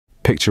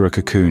Picture a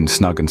cocoon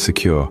snug and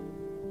secure.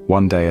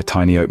 One day a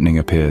tiny opening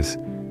appears,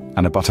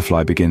 and a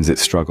butterfly begins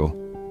its struggle.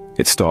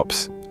 It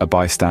stops, a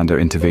bystander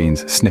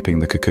intervenes, snipping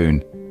the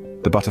cocoon.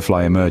 The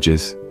butterfly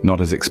emerges, not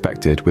as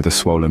expected, with a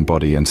swollen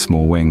body and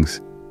small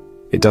wings.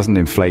 It doesn't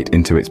inflate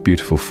into its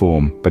beautiful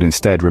form, but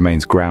instead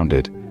remains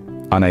grounded,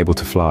 unable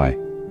to fly.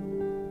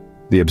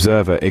 The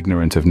observer,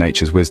 ignorant of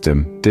nature's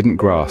wisdom, didn't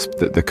grasp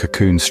that the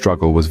cocoon's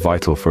struggle was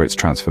vital for its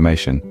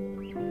transformation.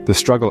 The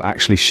struggle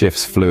actually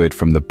shifts fluid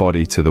from the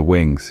body to the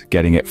wings,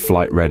 getting it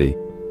flight-ready.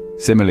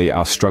 Similarly,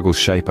 our struggles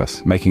shape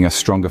us, making us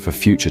stronger for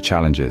future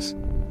challenges.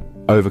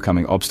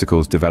 Overcoming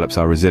obstacles develops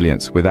our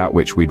resilience, without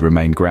which we'd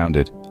remain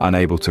grounded,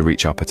 unable to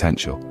reach our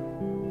potential.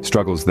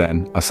 Struggles,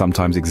 then, are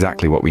sometimes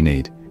exactly what we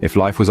need. If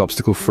life was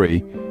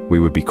obstacle-free, we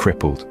would be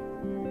crippled.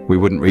 We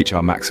wouldn't reach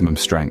our maximum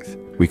strength.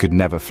 We could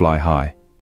never fly high.